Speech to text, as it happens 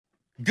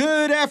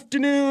Good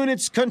afternoon,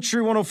 it's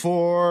Country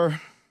 104.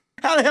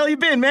 How the hell you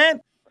been,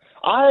 man?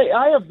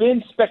 I have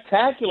been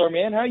spectacular,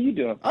 man. How you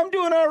doing? I'm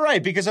doing all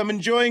right because I'm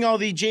enjoying all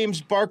the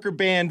James Barker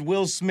Band,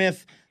 Will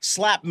Smith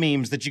slap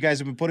memes that you guys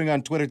have been putting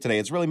on Twitter today.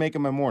 It's really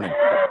making my morning.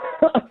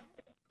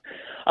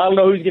 I don't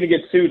know who's going to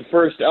get sued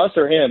first, us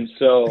or him.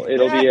 So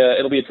it'll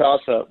be a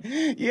toss up.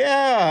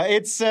 Yeah,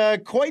 it's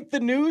quite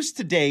the news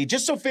today.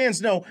 Just so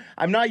fans know,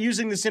 I'm not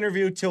using this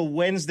interview till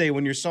Wednesday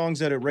when your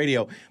song's out at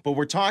radio, but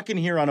we're talking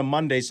here on a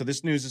Monday, so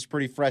this news is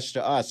pretty fresh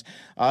to us.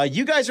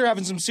 You guys are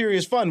having some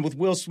serious fun with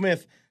Will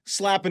Smith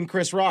slapping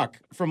Chris Rock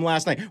from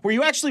last night. Were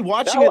you actually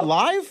watching it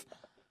live?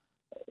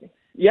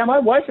 Yeah, my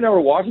wife and I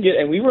were watching it,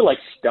 and we were like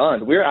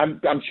stunned.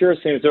 I'm sure,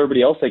 same as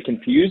everybody else, like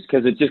confused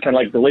because it just kind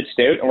of like glitched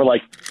out, and we're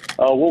like,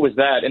 "Oh, what was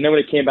that?" And then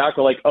when it came back,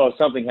 we're like, "Oh,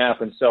 something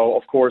happened." So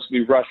of course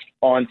we rushed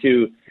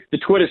onto the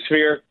Twitter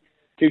sphere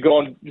to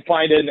go and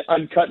find an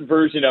uncut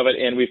version of it,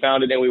 and we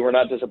found it, and we were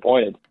not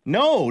disappointed.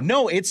 No,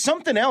 it's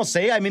something else,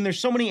 eh? I mean, there's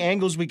so many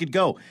angles we could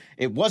go.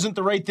 It wasn't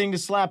the right thing to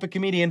slap a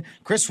comedian.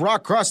 Chris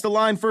Rock crossed the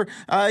line for,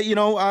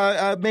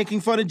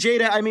 making fun of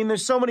Jada. I mean,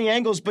 there's so many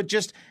angles, but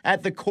just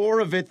at the core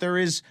of it, there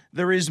is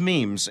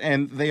memes,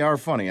 and they are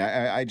funny.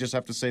 I just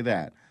have to say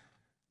that.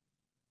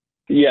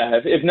 Yeah,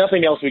 if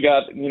nothing else, we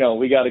got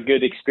a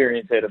good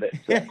experience out of it.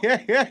 So.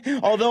 Yeah.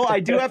 Although I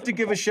do have to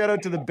give a shout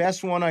out to the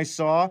best one I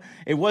saw.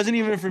 It wasn't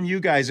even from you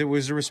guys. It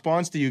was a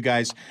response to you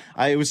guys.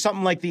 It was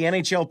something like the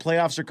NHL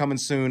playoffs are coming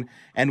soon,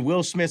 and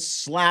Will Smith's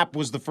slap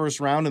was the first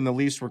round, and the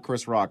Leafs were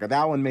Chris Rock.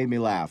 That one made me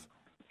laugh.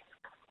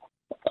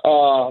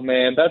 Oh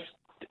man,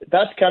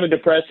 that's kind of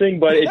depressing,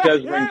 but it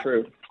does ring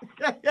true.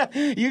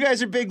 You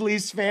guys are big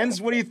Leafs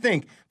fans. What do you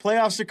think?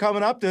 Playoffs are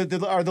coming up.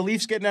 Are the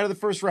Leafs getting out of the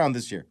first round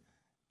this year?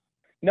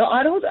 No,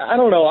 I don't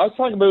know. I was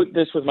talking about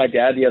this with my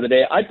dad the other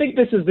day. I think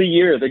this is the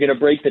year they're going to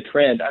break the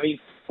trend. I mean,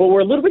 but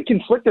we're a little bit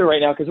conflicted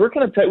right now because we're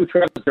kind of tight with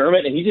Travis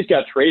Dermott, and he just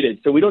got traded,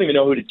 so we don't even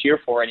know who to cheer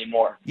for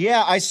anymore.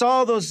 Yeah, I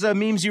saw those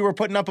memes you were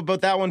putting up about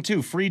that one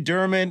too. Free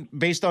Dermott,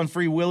 based on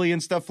Free Willy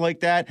and stuff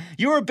like that.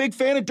 You were a big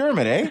fan of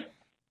Dermott, eh?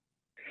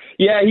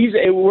 Yeah,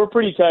 we're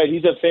pretty tight.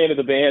 He's a fan of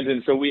the band,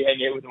 and so we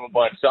hang out with him a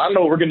bunch. So I don't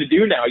know what we're going to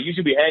do now.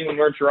 Usually we hang when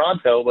we're in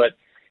Toronto,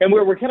 and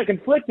we're kind of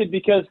conflicted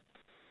because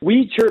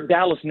we chirp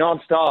Dallas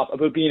nonstop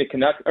about being a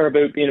Canuck or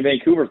about being a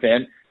Vancouver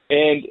fan,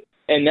 and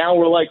now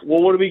we're like,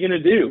 well, what are we going to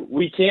do?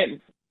 We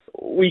can't,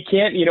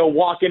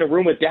 walk in a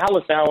room with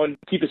Dallas now and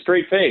keep a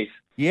straight face.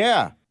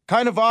 Yeah,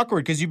 kind of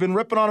awkward because you've been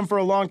ripping on him for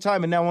a long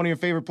time, and now one of your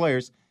favorite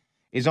players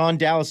is on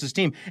Dallas's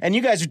team, and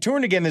you guys are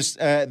touring again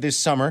this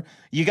summer.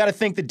 You got to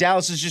think that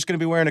Dallas is just going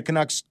to be wearing a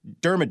Canucks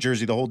Dermott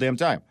jersey the whole damn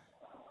time.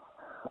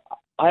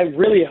 I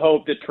really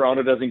hope that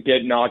Toronto doesn't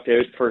get knocked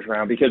out first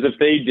round, because if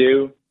they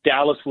do,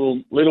 Dallas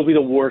it'll be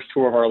the worst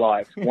tour of our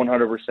lives,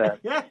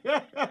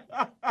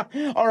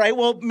 100%. All right,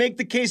 well, make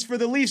the case for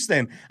the Leafs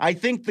then. I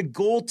think the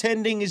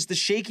goaltending is the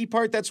shaky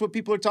part. That's what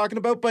people are talking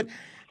about. But,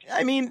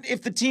 I mean,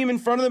 if the team in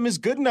front of them is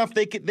good enough,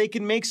 they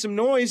can make some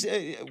noise.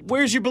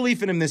 Where's your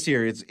belief in him this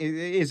year? Is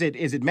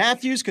it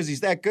Matthews because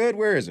he's that good?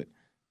 Where is it?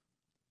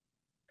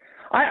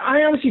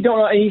 I honestly don't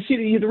know. And you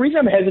see, the reason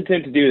I'm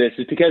hesitant to do this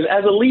is because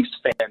as a Leafs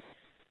fan,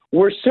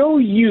 we're so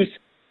used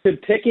to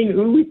picking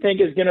who we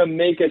think is going to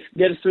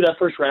get us through that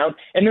first round,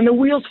 and then the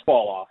wheels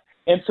fall off.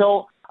 And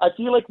so I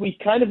feel like we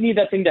kind of need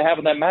that thing to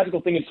happen, that magical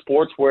thing in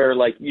sports where,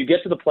 like, you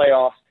get to the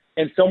playoffs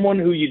and someone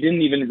who you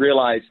didn't even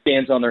realize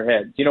stands on their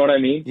head. You know what I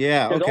mean?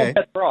 Yeah, okay. Because all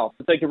bets are off.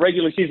 It's like the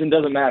regular season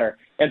doesn't matter.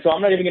 And so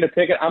I'm not even going to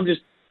pick it. I'm just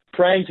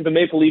praying to the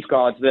Maple Leaf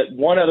gods that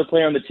one other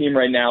player on the team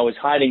right now is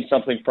hiding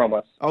something from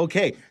us.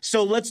 Okay,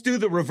 so let's do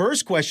the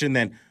reverse question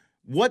then.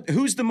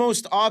 Who's the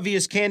most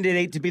obvious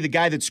candidate to be the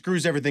guy that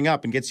screws everything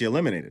up and gets you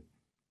eliminated?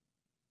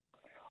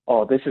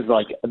 Oh, this is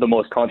like the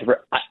most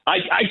controversial.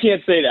 I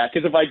can't say that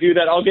because if I do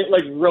that, I'll get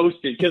like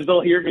roasted because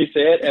they'll hear me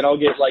say it and I'll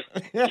get like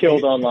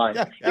killed online.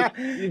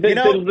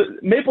 The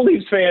Maple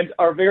Leafs fans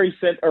are a very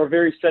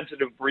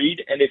sensitive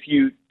breed, and if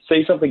you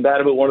say something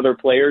bad about one of their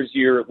players,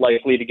 you're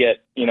likely to get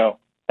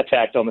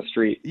attacked on the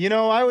street.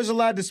 I was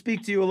allowed to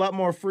speak to you a lot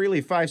more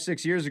freely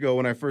 5-6 years ago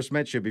when I first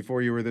met you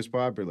before you were this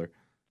popular.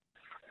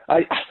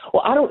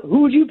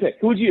 Who would you pick?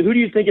 Who do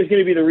you think is going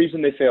to be the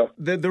reason they fail?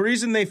 The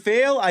reason they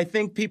fail, I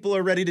think people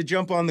are ready to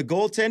jump on the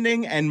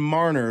goaltending and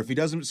Marner. If he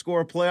doesn't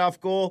score a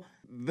playoff goal,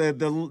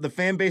 the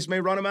fan base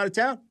may run him out of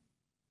town.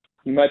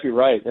 You might be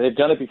right. They've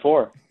done it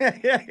before.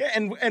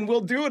 and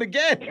we'll do it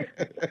again.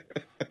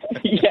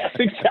 Yes,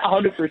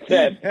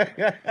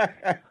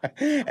 100%.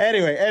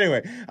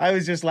 Anyway, I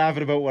was just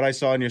laughing about what I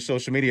saw on your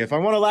social media. If I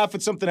want to laugh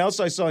at something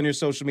else I saw on your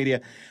social media,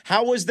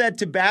 how was that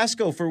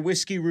Tabasco for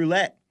whiskey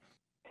roulette?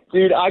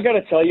 Dude, I got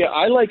to tell you,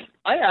 I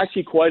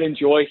actually quite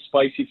enjoy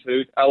spicy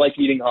food. I like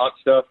eating hot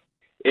stuff.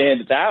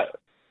 And that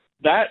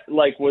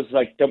was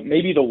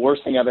maybe the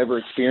worst thing I've ever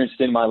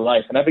experienced in my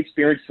life. And I've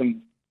experienced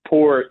some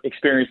poor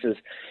experiences.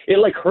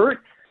 It hurt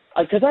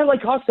because I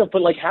like hot stuff,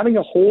 but having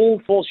a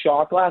whole full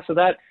shot glass of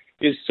that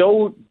is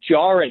so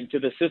jarring to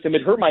the system.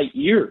 It hurt my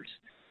ears.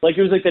 It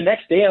was the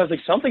next day, I was like,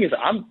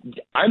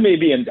 I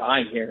maybe am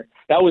dying here.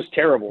 That was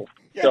terrible.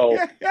 So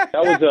that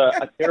was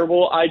a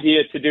terrible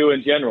idea to do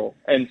in general.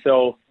 And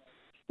so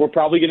we're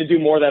probably going to do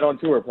more of that on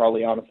tour,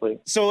 probably, honestly.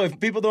 So if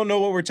people don't know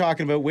what we're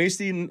talking about, Waste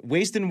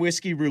and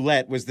Whiskey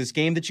Roulette was this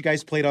game that you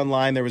guys played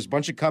online. There was a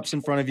bunch of cups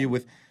in front of you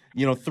with,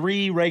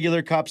 3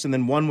 regular cups, and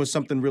then one was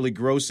something really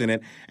gross in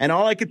it. And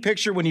all I could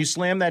picture when you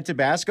slammed that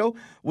Tabasco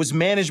was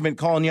management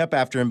calling you up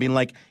after and being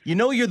like,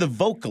 you're the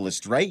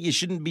vocalist, right? You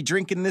shouldn't be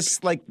drinking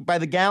this, like, by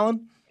the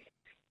gallon?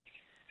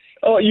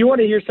 Oh, you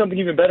want to hear something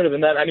even better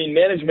than that? I mean,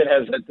 management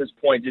has, at this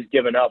point, just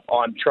given up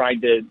on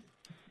trying to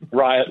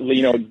get us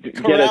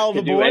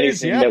to do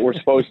anything that we're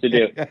supposed to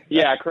do.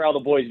 Yeah, corral the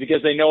boys,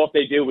 because they know if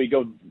they do, we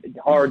go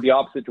hard the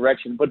opposite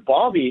direction. But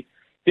Bobby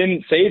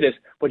didn't say this,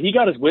 but he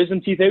got his wisdom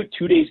teeth out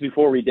 2 days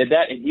before we did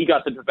that, and he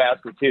got the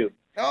Tabasco too.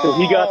 So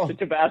he got the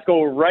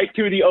Tabasco right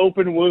to the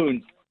open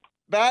wounds.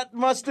 That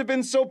must have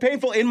been so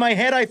painful. In my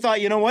head, I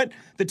thought, you know what?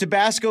 The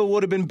Tabasco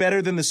would have been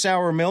better than the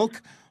sour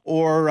milk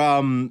or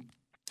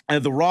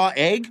the raw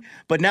egg.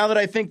 But now that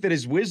I think that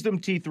his wisdom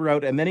teeth were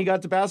out and then he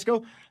got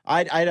Tabasco,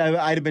 I'd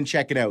have been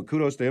checking out.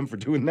 Kudos to him for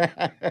doing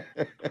that.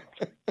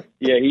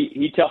 Yeah,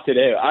 he toughed it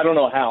out. I don't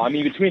know how. I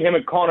mean, between him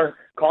and Connor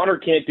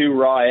can't do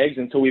raw eggs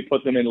until we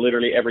put them in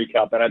literally every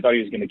cup, and I thought he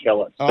was going to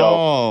kill us. So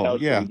that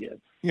was yeah. pretty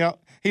good. Yeah,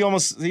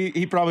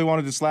 he probably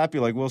wanted to slap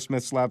you like Will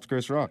Smith slapped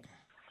Chris Rock.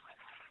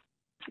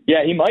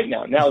 Yeah, he might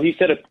now. Now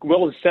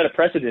Will has set a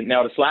precedent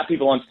now to slap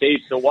people on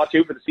stage, so watch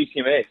out for the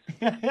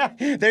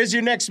CCMA. There's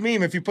your next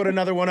meme if you put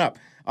another one up.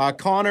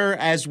 Connor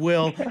as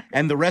Will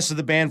and the rest of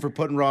the band for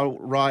putting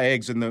raw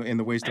eggs in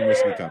the Waste and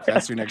Whiskey cups.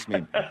 That's your next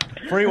meme.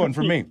 Free one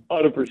from me.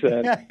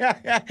 100%.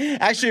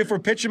 Actually, if we're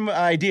pitching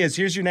ideas,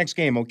 here's your next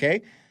game,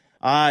 okay?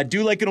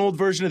 Do like an old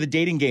version of the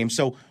dating game.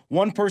 So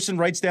one person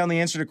writes down the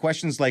answer to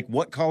questions like,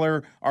 what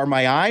color are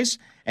my eyes?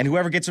 And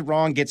whoever gets it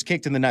wrong gets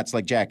kicked in the nuts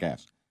like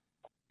Jackass.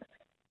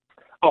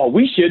 Oh,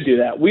 we should do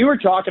that. We were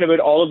talking about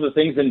all of the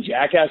things in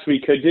Jackass we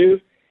could do,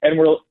 and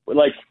we're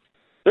like,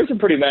 there's some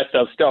pretty messed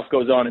up stuff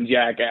goes on in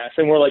Jackass,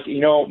 and we're like,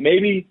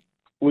 maybe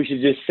we should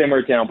just simmer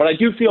it down. But I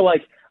do feel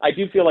like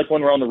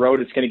when we're on the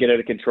road, it's going to get out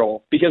of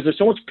control because there's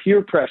so much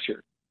peer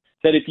pressure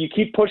that if you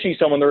keep pushing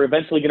someone, they're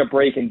eventually going to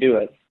break and do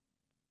it.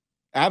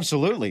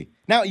 Absolutely.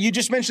 Now, you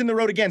just mentioned the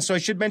road again, so I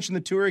should mention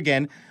the tour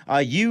again.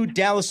 You,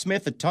 Dallas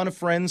Smith, a ton of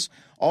friends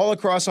all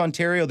across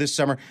Ontario this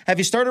summer. Have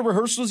you started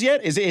rehearsals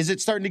yet? Is it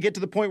starting to get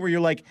to the point where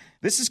you're like,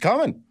 this is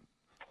coming?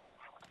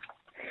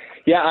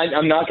 Yeah,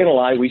 I'm not going to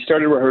lie. We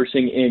started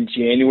rehearsing in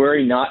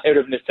January, not out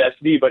of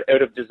necessity, but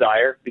out of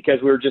desire, because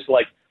we were just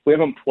like, we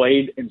haven't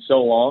played in so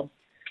long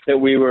that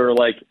we were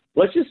like,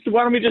 why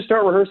don't we just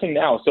start rehearsing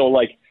now? So,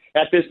 like,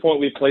 at this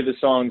point, we've played the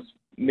songs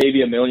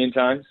maybe 1 million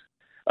times.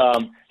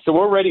 So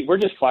we're ready. We're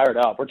just fired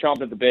up. We're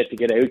chomping at the bit to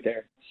get out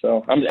there.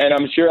 So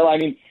I'm sure. I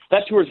mean,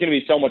 that tour is going to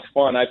be so much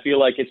fun. I feel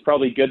like it's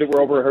probably good that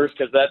we're over rehearsed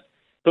because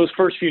those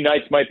first few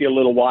nights might be a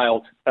little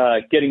wild.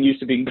 Getting used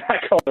to being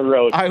back on the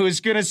road. I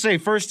was going to say,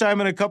 first time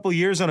in a couple of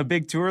years on a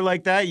big tour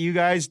like that. You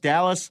guys,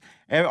 Dallas,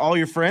 all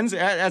your friends.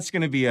 That's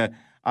going to be a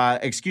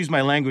excuse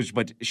my language,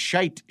 but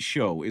shite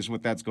show is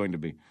what that's going to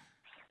be.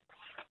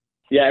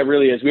 Yeah, it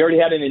really is. We already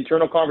had an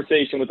internal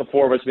conversation with the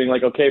four of us, being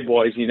like, "Okay,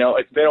 boys,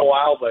 it's been a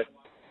while, but."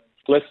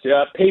 Let's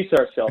pace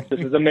ourselves.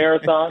 This is a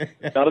marathon,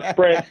 not a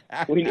sprint.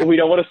 We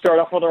don't want to start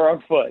off on the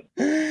wrong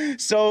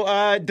foot.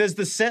 So does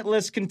the set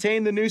list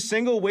contain the new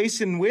single,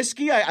 Waste and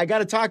Whiskey? I got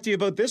to talk to you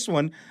about this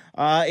one.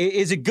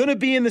 Is it going to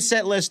be in the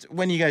set list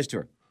when you guys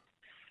tour?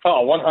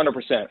 Oh,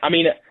 100%. I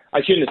mean,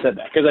 I shouldn't have said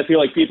that because I feel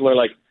like people are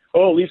like,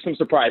 oh, leave some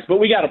surprise. But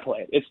we got to play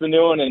it. It's the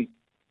new one, and,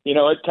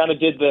 it kind of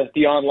did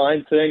the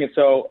online thing, and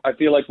so I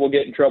feel like we'll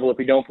get in trouble if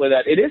we don't play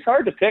that. It is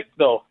hard to pick,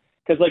 though.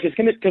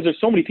 Because there's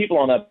so many people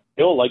on that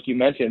bill, like you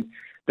mentioned,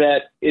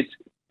 that it's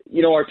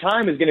our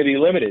time is going to be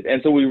limited,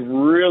 and so we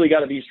really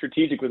got to be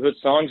strategic with what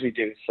songs we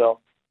do. So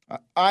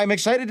I'm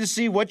excited to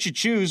see what you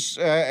choose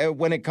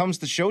when it comes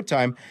to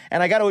showtime,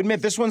 and I got to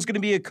admit this one's going to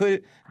be a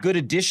good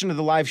addition to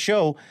the live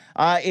show.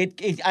 I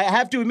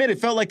have to admit it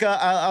felt like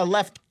a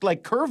left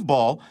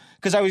curveball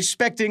because I was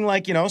expecting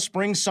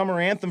spring summer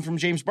anthem from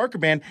James Barker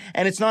Band,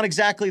 and it's not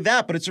exactly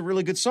that, but it's a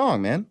really good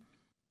song, man.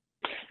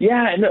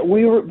 Yeah, and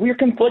we're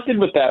conflicted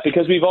with that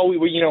because we've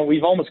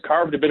almost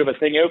carved a bit of a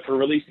thing out for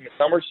releasing a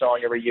summer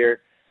song every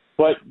year.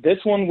 But this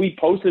one, we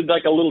posted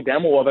like a little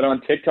demo of it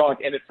on TikTok,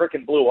 and it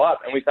freaking blew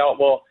up. And we thought,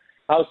 well,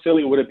 how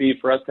silly would it be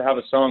for us to have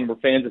a song where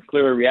fans have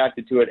clearly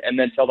reacted to it and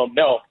then tell them,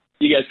 no,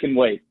 you guys can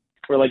wait.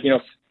 We're like,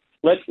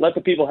 let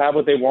the people have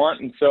what they want.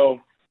 And so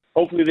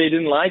hopefully they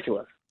didn't lie to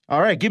us.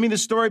 All right, give me the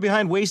story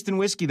behind Waste and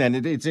Whiskey then.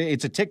 It's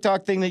a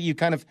TikTok thing that you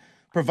kind of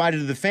provided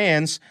to the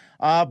fans,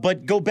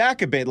 but go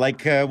back a bit.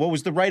 Like, what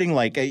was the writing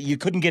like? You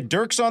couldn't get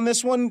Dirks on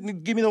this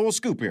one? Give me the whole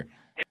scoop here.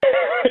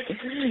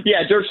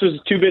 Yeah, Dirks was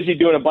too busy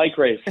doing a bike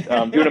race,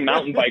 doing a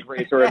mountain bike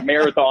race or a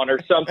marathon or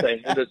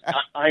something. It was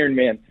Iron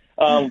Man.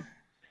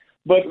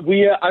 But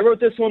I wrote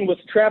this one with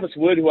Travis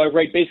Wood, who I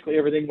write basically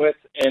everything with,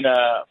 and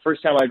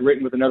first time I'd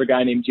written with another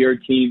guy named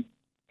Jared Keane.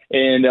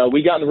 And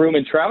we got in the room,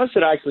 and Travis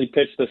had actually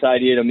pitched this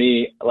idea to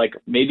me like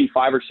maybe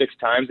 5 or 6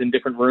 times in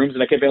different rooms.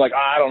 And I kept being like,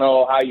 I don't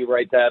know how you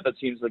write that. That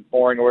seems like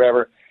boring or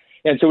whatever.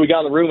 And so we got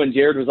in the room, and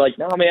Jared was like,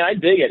 "No, man, I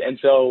dig it." And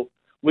so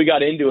we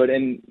got into it,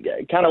 and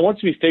kind of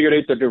once we figured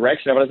out the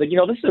direction of it, I was like,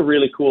 this is a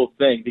really cool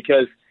thing,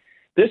 because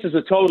this is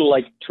a total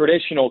like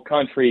traditional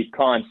country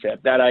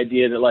concept. That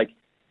idea that like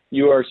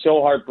you are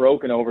so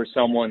heartbroken over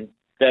someone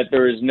that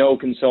there is no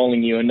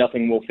consoling you and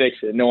nothing will fix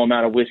it. No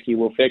amount of whiskey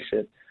will fix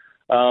it.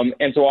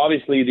 And so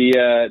obviously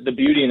the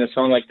beauty in a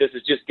song like this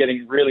is just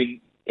getting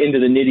really into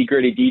the nitty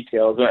gritty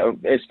details,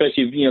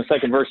 especially,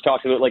 second verse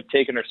talks about like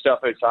taking her stuff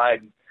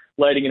outside and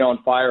lighting it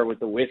on fire with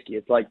the whiskey.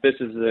 It's like,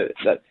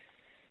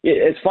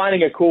 it's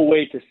finding a cool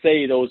way to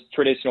say those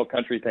traditional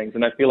country things.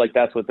 And I feel like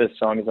that's what this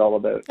song is all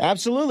about.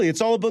 Absolutely.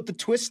 It's all about the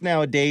twist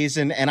nowadays.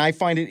 And I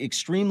find it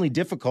extremely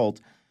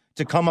difficult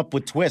to come up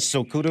with twists.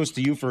 So kudos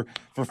to you for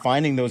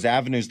finding those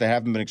avenues that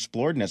haven't been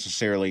explored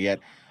necessarily yet.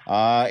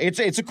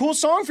 It's a cool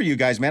song for you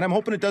guys, man. I'm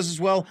hoping it does as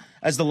well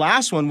as the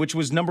last one, which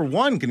was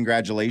 #1.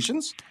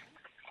 Congratulations.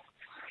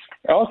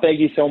 Oh, thank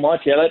you so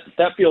much. Yeah,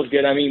 that feels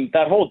good. I mean,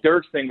 that whole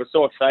Dierks thing was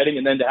so exciting,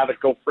 and then to have it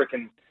go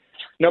frickin'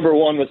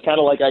 #1 was kind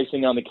of like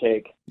icing on the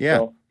cake. Yeah,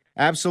 so.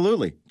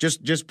 Absolutely.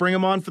 Just bring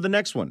them on for the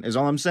next one is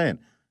all I'm saying.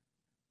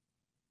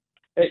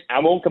 Hey, I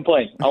won't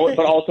complain. But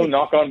also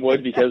knock on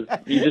wood, because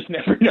you just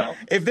never know.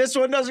 If this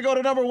one doesn't go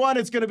to #1,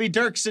 it's going to be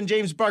Dierks and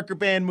James Barker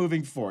Band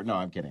moving forward. No,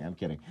 I'm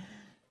kidding.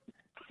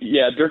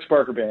 Yeah, Dierks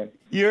Barker Band.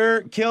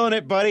 You're killing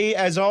it, buddy.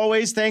 As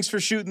always, thanks for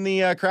shooting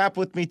the crap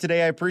with me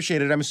today. I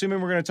appreciate it. I'm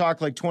assuming we're going to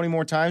talk like 20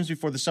 more times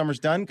before the summer's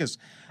done, because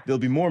there'll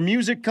be more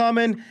music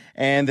coming,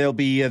 and there'll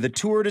be the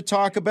tour to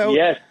talk about.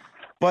 Yes.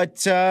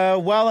 But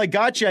while I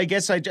got you, I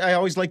guess I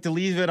always like to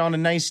leave it on a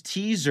nice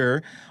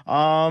teaser.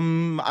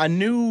 A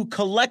new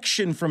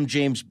collection from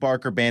James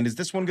Barker Band. Is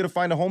this one going to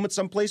find a home at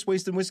some place,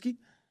 Wasted Whiskey?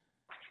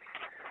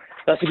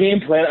 That's the game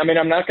plan. I mean,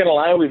 I'm not going to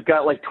lie. We've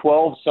got like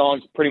 12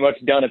 songs pretty much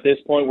done at this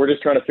point. We're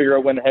just trying to figure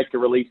out when the heck to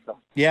release them.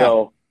 Yeah.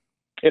 So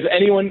if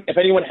anyone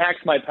hacks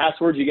my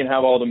passwords, you can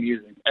have all the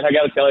music. And I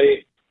got to tell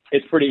you,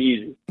 it's pretty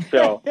easy.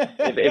 So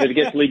if it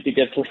gets leaked, it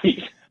gets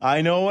leaked.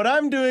 I know what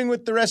I'm doing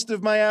with the rest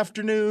of my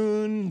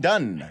afternoon.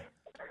 Done.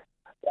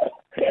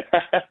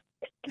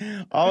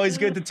 Always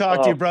good to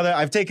talk to you, brother.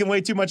 I've taken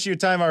way too much of your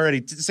time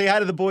already. Say hi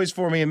to the boys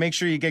for me, and make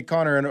sure you get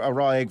Connor a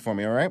raw egg for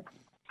me, all right?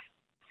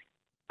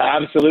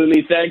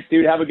 Absolutely. Thanks,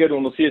 dude. Have a good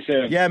one. We'll see you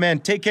soon. Yeah, man.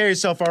 Take care of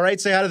yourself, all right?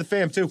 Say hi to the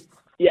fam, too.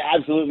 Yeah,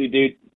 absolutely, dude.